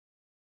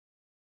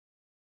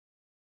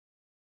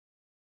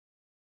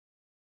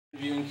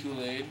interviewing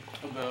Kool-Aid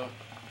about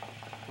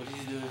what did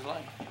he do in his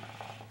life.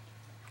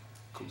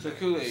 So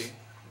Kool-Aid,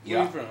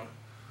 where you from?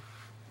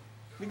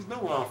 Niggas know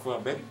where I'm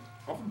from, baby.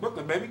 I'm from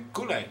Brooklyn, baby.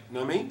 Kool-Aid, you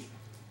know what I mean?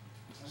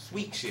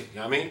 Sweet shit, you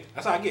know what I mean?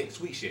 That's how I get,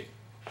 sweet shit.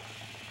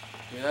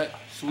 Yeah, that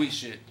sweet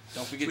shit.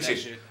 Don't forget Sweet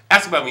that shit.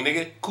 Ask about me,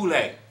 nigga.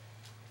 Kool-Aid.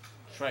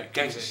 That's right.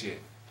 Gangsta shit.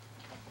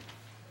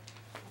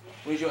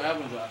 When's your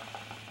album drop?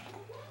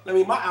 I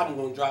mean, my album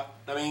gonna drop,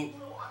 I mean,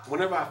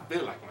 whenever I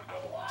feel like my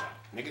album gonna drop,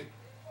 nigga.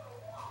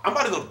 I'm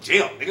about to go to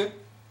jail, nigga.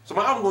 So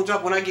my album gonna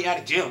drop when I get out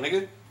of jail,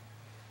 nigga.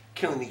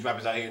 Killing these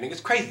rappers out here, nigga.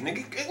 It's crazy,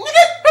 nigga.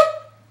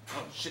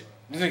 Oh, shit.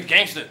 This nigga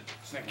gangster.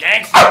 This nigga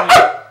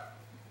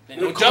gangster.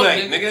 No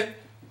Kool-Aid, nigga.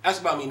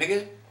 Ask about me,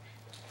 nigga.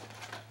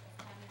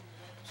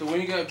 So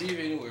when you got beef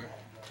anywhere?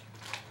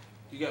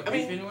 You got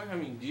beef anywhere? I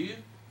mean, do you?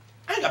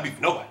 I ain't got beef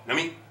with nobody. I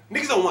mean,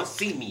 niggas don't want to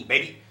see me,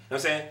 baby. You know what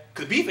I'm saying?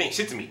 Because beef ain't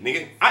shit to me,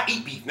 nigga. I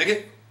eat beef,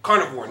 nigga.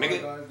 Carnivore,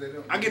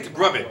 nigga. I get to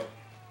grubbing.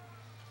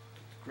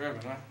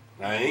 Grubbing, huh?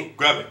 I ain't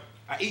grubbing.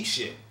 I eat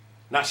shit.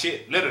 Not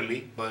shit,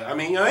 literally, but I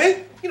mean, you know what I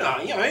mean? You know what I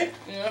mean?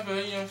 Yeah, I feel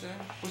you, know what I'm saying?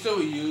 What's up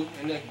with you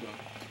and neck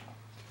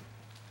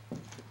bone?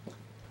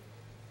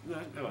 You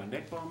know about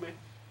neck bone, man?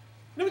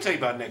 Let me tell you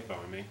about neck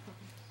bone, man.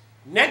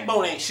 Neck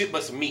bone ain't shit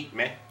but some meat,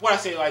 man. What I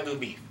say I do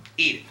beef?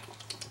 Eat it.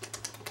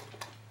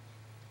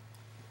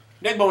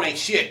 Neck bone ain't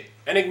shit.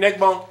 That nigga neck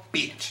bone,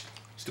 bitch.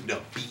 Stupid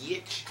dumb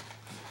bitch.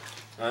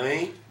 I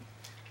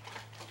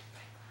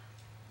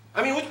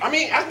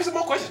mean, ask me some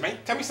more questions, man.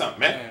 Tell me something,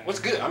 man. What's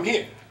good? I'm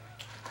here.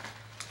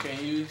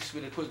 Can you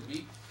spit a quick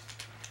beat?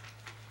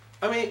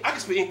 I mean, I can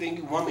spit anything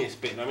you want me to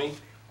spit. I mean,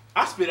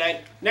 I spit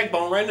that neck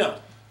bone right now.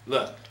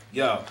 Look,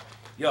 yo,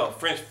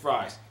 French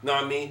fries. Know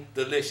what I mean?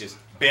 Delicious.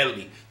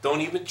 Belly. Don't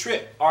even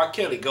trip. R.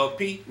 Kelly, go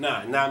pee?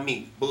 Nah, not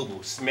me. Boo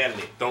boo, smell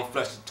it. Don't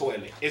flush the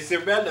toilet. It's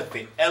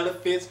irrelevant.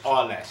 Elephants,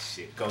 all that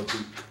shit. Go do.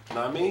 Know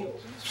what I mean?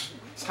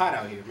 It's hot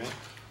out here, man.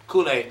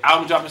 Kool-Aid,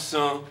 album dropping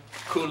soon.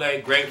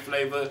 Kool-Aid, grape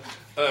flavor,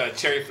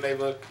 cherry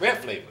flavor, red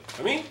flavor.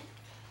 I mean,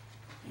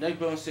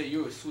 Neckbone said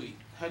you were sweet.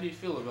 How do you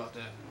feel about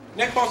that?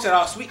 Neckbone said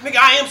I was sweet. Nigga,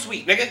 I am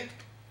sweet, nigga.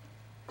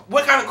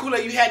 What kind of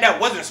Kool-Aid you had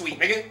that wasn't sweet,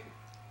 nigga?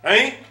 I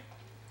mean,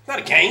 it's not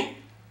a game.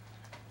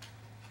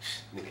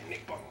 Nigga,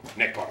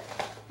 neckbone.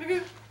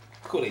 Nigga,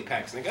 Kool-Aid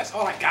packs, nigga. That's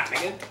all I got,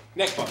 nigga.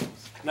 Neckbones.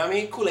 Know what I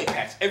mean? Kool-Aid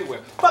packs everywhere.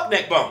 Fuck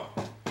neckbone.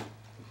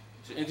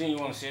 So anything you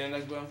want to say on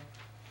neckbone?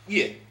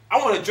 Yeah. I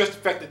want to address the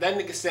fact that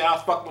nigga said I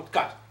was fucking with the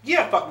cops.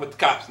 Yeah, I'm fucking with the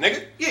cops,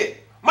 nigga. Yeah.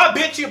 My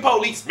bitch, she a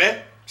police,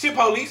 man. She a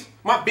police.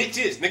 My bitch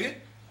is, nigga.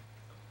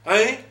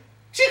 I mean,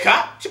 she a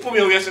cop. She pulled me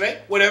over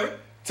yesterday. Whatever.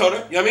 Told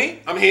her, you know what I mean?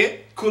 I'm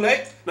here.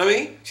 Kool-Aid. Know what I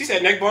mean? She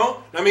said neckbone.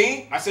 Know what I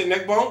mean? I said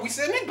neckbone. We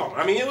said neckbone.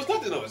 I mean, it was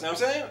nothing of us. You know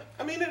what I'm saying?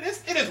 I mean, it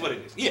is what it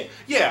is. Yeah.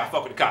 Yeah, I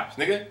fuck with the cops,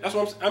 nigga. That's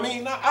what I'm saying. I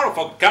mean, no, I don't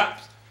fuck with the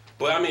cops.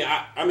 But,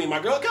 I mean, my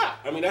girl a cop.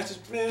 I mean, that's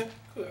just, man,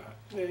 you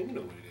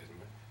know what it is,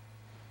 man.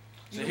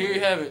 So here you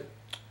have it.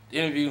 The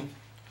interview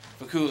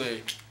for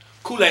Kool-Aid.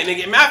 Kool-Aid,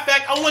 nigga. Matter of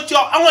fact, I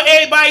want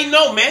everybody to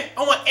know, man.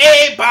 I want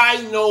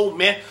everybody to know,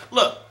 man.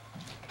 Look,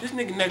 this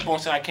nigga neckbone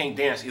said I can't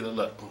dance either.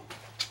 Look.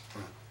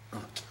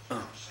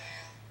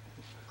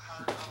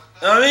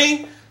 You know what I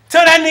mean?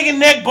 Tell that nigga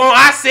neckbone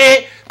I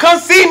said, come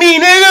see me,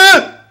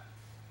 nigga.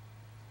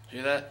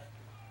 Hear that?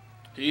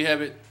 Here you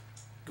have it.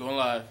 Going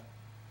live.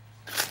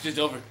 It's just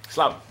over.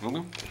 Slap. Tell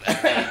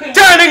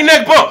that nigga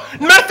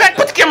neckbone. Matter of fact,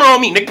 put the camera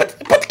on me, nigga.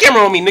 Put the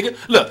camera on me, nigga.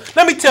 Look,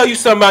 let me tell you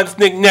something about this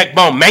nigga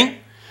neckbone, man.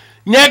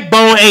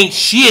 Neckbone ain't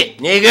shit,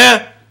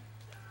 nigga.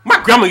 My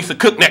grandma used to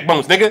cook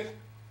neckbones, nigga.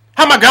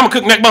 How my grandma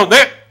cook neckbones,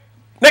 nigga?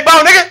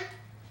 Neckbone, nigga?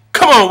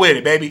 Come on with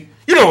it, baby.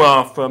 You know where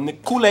I'm from,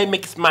 nigga. Kool-Aid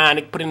make it smile,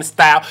 nigga. Put in the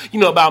style. You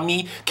know about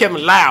me,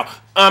 Kevin Loud.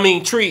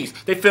 Trees.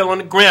 They fell on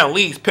the ground.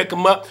 Leaves, pick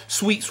them up.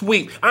 Sweet,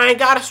 sweet. I ain't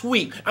got a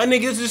sweet. I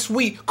niggas is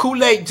sweet.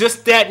 Kool-Aid,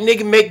 just that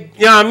nigga make,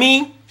 you know what I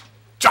mean?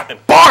 Dropping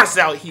bars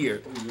out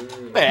here.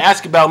 Better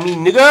ask about me,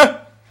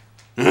 nigga.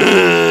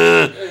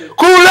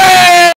 Kool-Aid!